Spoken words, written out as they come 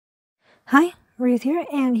Hi, Ruth here,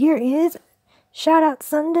 and here is Shoutout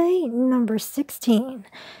Sunday number 16.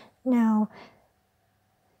 Now,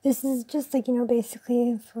 this is just like,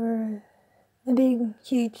 basically for a big,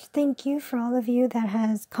 huge thank you for all of you that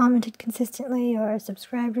has commented consistently or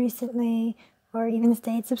subscribed recently or even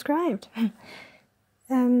stayed subscribed.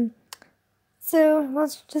 So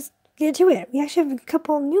let's just get to it. We actually have a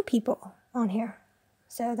couple new people on here,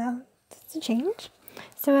 so that's a change.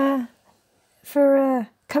 So, for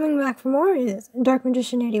coming back for more is Dark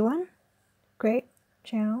Magician 81. Great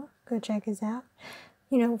channel. Go check us out.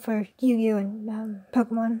 For Yu-Gi-Oh! And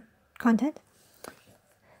Pokemon content.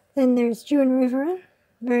 Then there's Juan Rivera.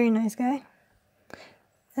 Very nice guy.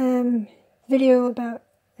 Video about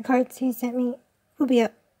the cards he sent me will be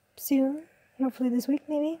up soon. Hopefully this week,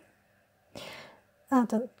 maybe. I'll have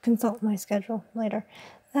to consult my schedule later.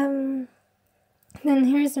 Then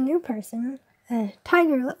here's a new person.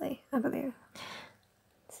 TigerLillie, I believe.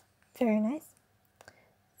 It's very nice.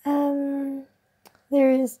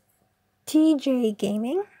 There's TJ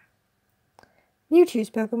Gaming, Mewtwo's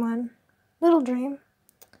Pokemon, Little Dream,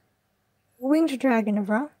 Winged Dragon of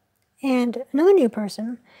Ra, and another new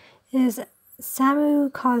person is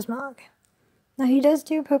SamuCosmog. Now he does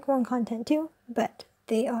do Pokemon content too, but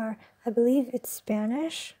they are, I believe it's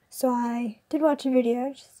Spanish, so I did watch a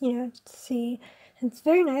video, just, to see. It's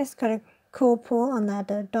very nice, got a cool pull on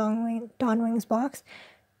that Dawn Wings box.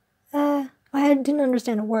 I didn't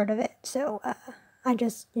understand a word of it, so I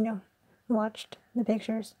just, watched the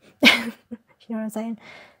pictures. You know what I'm saying?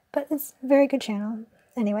 But it's a very good channel.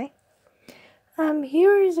 Anyway,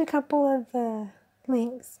 here is a couple of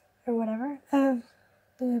links or whatever of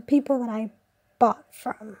the people that I bought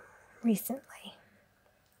from recently.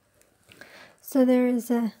 So there is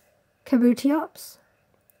a Kabootyops,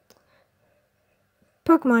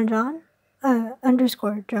 Pokemon John,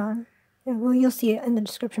 _ John. Well, you'll see it in the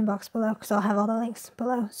description box below because I'll have all the links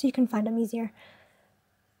below so you can find them easier.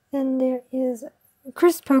 Then there is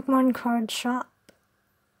Chrispokemoncardshop,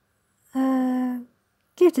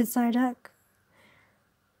 Giftedpsyduck,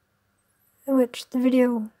 which the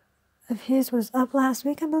video of his was up last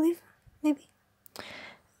week, I believe, maybe.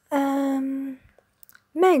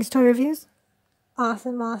 MegzToyReviewz,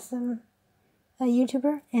 awesome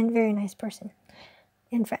YouTuber and very nice person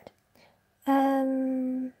and friend.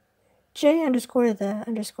 J _ the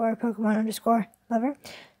 _ Pokemon _ lover.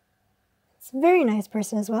 It's a very nice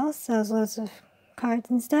person as well, sells loads of cards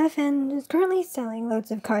and stuff, and is currently selling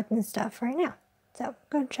loads of cards and stuff right now. So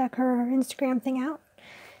go check her Instagram thing out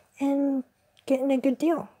and getting a good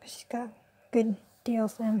deal. She's got good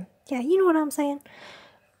deals, and yeah, you know what I'm saying.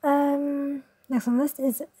 Next on the list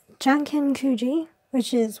is Janken Kuji,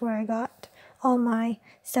 which is where I got all my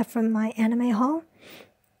stuff from my anime haul.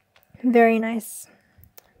 Very nice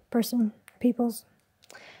person, peoples.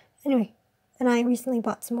 Anyway, and I recently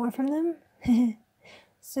bought some more from them.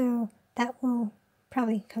 So that will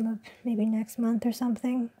probably come up maybe next month or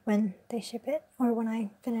something when they ship it, or when I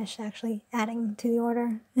finish actually adding to the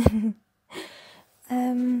order.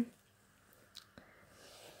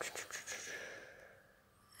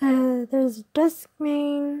 There's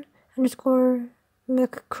Duskmane _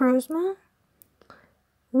 McCrozma,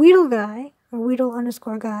 Weedle Guy, or Weedle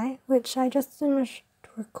 _ Guy, which I just finished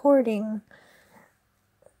recording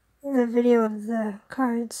the video of the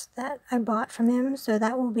cards that I bought from him, so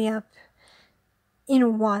that will be up in a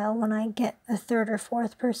while when I get a third or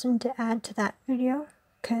fourth person to add to that video,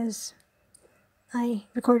 because I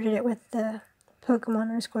recorded it with the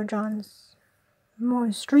Pokemon _ John's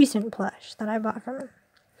most recent plush that I bought from him.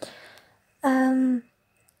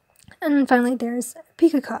 And finally there's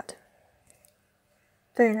Pikacot.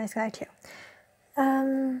 Very nice guy too.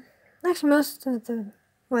 Actually, most of the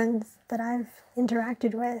ones that I've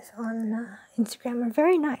interacted with on Instagram are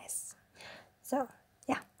very nice. So,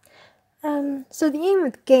 yeah. So the aim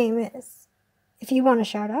of the game is, if you want a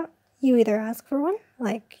shout out, you either ask for one,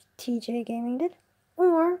 like TJ Gaming did,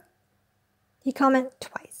 or you comment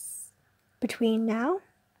twice between now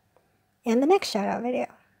and the next shout out video,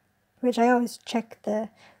 which I always check the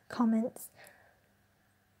comments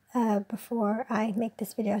before I make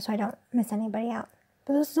this video so I don't miss anybody out.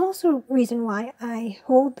 But this is also a reason why I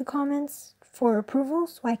hold the comments for approval,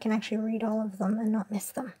 so I can actually read all of them and not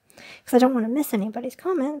miss them. Because I don't want to miss anybody's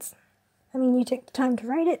comments. I mean, you take the time to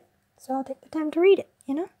write it, so I'll take the time to read it,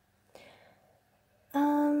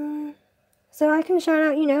 So I can shout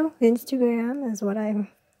out, Instagram is what I've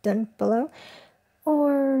done below.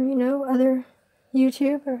 Or, other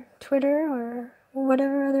YouTube or Twitter or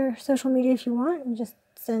whatever other social media if you want. And just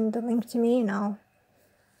send the link to me and I'll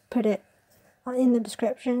put it in the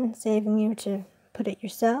description, saving you to put it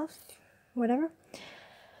yourself, whatever.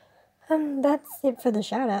 That's it for the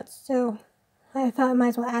shoutouts, so I thought I might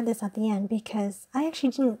as well add this at the end because I actually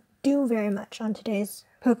didn't do very much on today's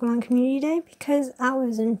Pokemon Community Day because I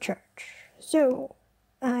was in church. So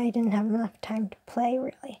I didn't have enough time to play,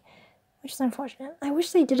 really, which is unfortunate. I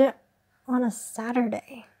wish they did it on a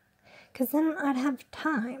Saturday because then I'd have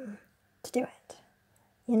time to do it,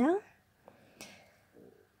 you know?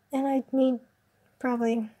 And I'd need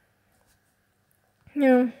probably, you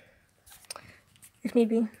know, if need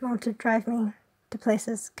be, Mom to drive me to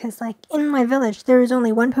places, because, like, in my village, there is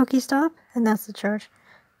only one Pokestop, and that's the church,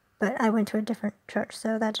 but I went to a different church,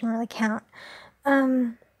 so that didn't really count.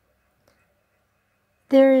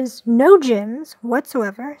 There is no gyms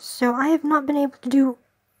whatsoever, so I have not been able to do,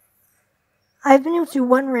 I've been able to do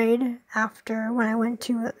one raid after when I went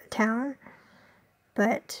to a town,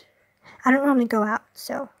 but I don't normally go out,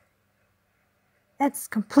 so that's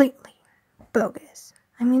completely bogus.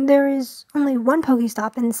 I mean, there is only one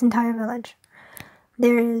Pokestop in this entire village.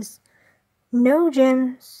 There is no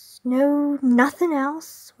gyms, no nothing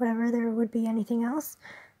else, whatever there would be anything else.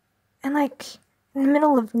 And, like, in the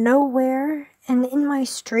middle of nowhere, and in my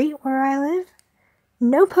street where I live,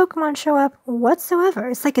 no Pokemon show up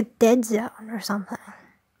whatsoever. It's like a dead zone or something.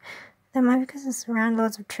 That might be because it's around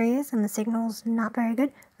loads of trees and the signal's not very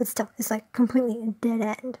good, but still, it's like completely a dead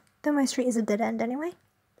end. Though my street is a dead end anyway,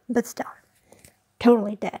 but still.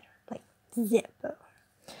 Totally dead. Like, zippo.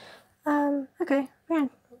 Okay.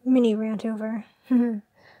 Mini rant over. I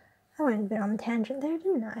went a bit on a tangent there,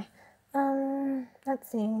 didn't I?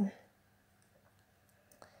 Let's see.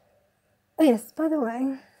 Oh yes, by the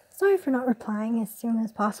way, sorry for not replying as soon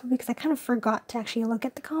as possible because I kind of forgot to actually look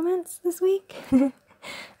at the comments this week. I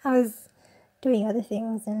was doing other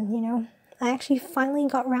things and, you know, I actually finally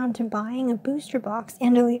got around to buying a booster box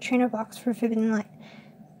and Elite Trainer box for Forbidden Light.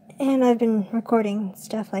 And I've been recording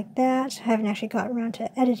stuff like that. I haven't actually gotten around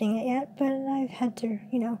to editing it yet, but I've had to,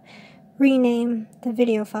 you know, rename the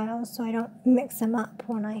video files so I don't mix them up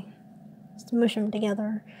when I smush them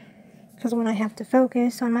together. Because when I have to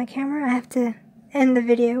focus on my camera, I have to end the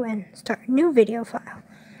video and start a new video file.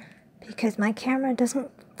 Because my camera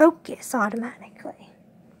doesn't focus automatically.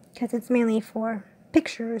 Because it's mainly for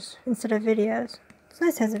pictures instead of videos. It's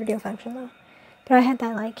nice it has a video function though. But I had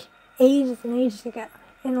that like ages and ages ago.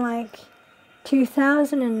 In like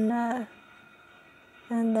 2000 when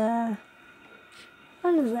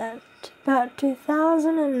is that? About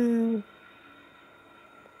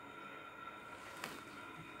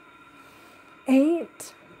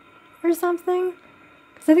 2008 or something?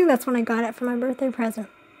 Because I think that's when I got it for my birthday present.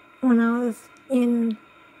 When I was in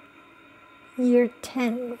year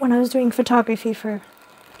 10, when I was doing photography for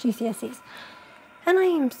GCSEs. And I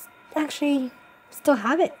am actually still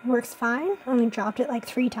have it. Works fine. Only dropped it like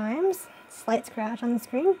 3 times. Slight scratch on the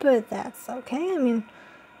screen, but that's okay. I mean,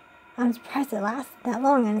 I'm surprised it lasted that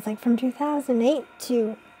long, and it's like from 2008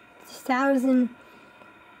 to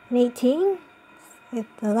 2018. It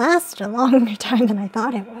lasted a longer time than I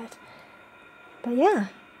thought it would. But yeah.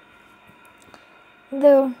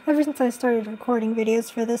 Though, ever since I started recording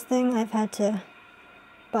videos for this thing, I've had to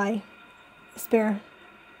buy a spare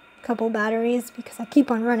couple batteries because I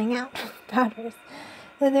keep on running out of batteries.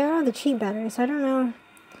 There are the cheap batteries, so I don't know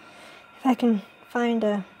if I can find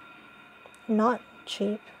a not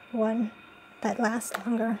cheap one that lasts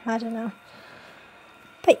longer. I don't know.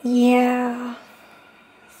 But yeah.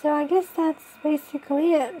 So I guess that's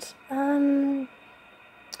basically it. I'm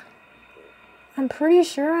pretty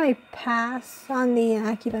sure I pass on the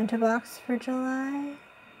AccuBento box for July.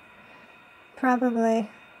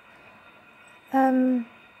 Probably. And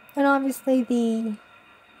obviously the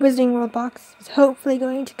Wizarding World box is hopefully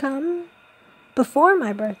going to come before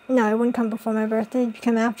my birthday. No, it wouldn't come before my birthday. It'd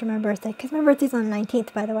come after my birthday. Because my birthday's on the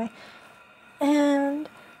 19th, by the way. And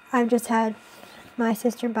I've just had my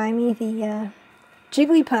sister buy me the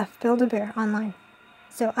Jigglypuff Build-A-Bear online.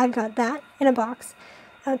 So I've got that in a box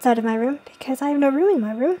outside of my room. Because I have no room in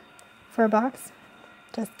my room for a box.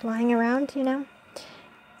 Just lying around, you know.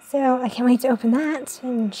 So I can't wait to open that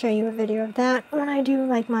and show you a video of that when I do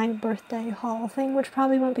like my birthday haul thing, which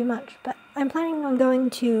probably won't be much, but I'm planning on going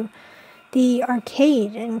to the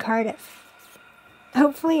arcade in Cardiff.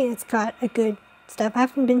 Hopefully it's got a good stuff. I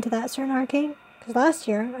haven't been to that certain arcade, because last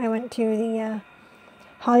year I went to the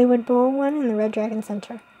Hollywood Bowl one in the Red Dragon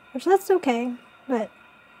Center, which that's okay, but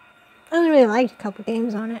I only really liked a couple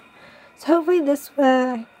games on it. So hopefully this,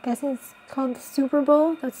 I guess it's called the Super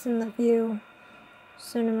Bowl, that's in the View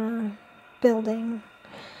Cinema building.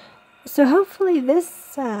 So hopefully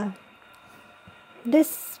this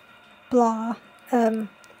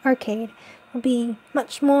arcade will be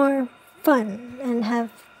much more fun and have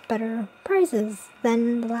better prizes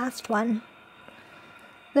than the last one.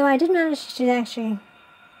 Though I did manage to actually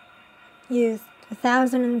use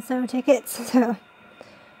 1,000 and so tickets, so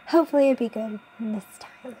hopefully it'll be good this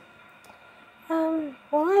time.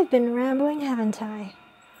 Well, I've been rambling, haven't I?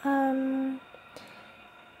 Well,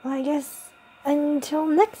 I guess until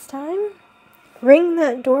next time, ring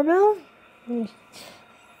that doorbell.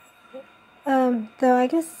 Though I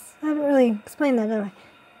guess I haven't really explained that, did I?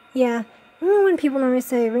 Yeah, when people normally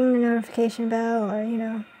say ring the notification bell or, you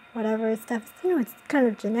know, whatever stuff, you know, it's kind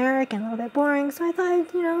of generic and a little bit boring, so I thought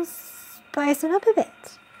I'd, you know, spice it up a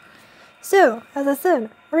bit. So, as I said,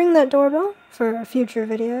 ring that doorbell for future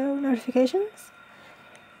video notifications,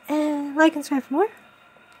 and like and subscribe for more.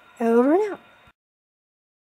 Over and out.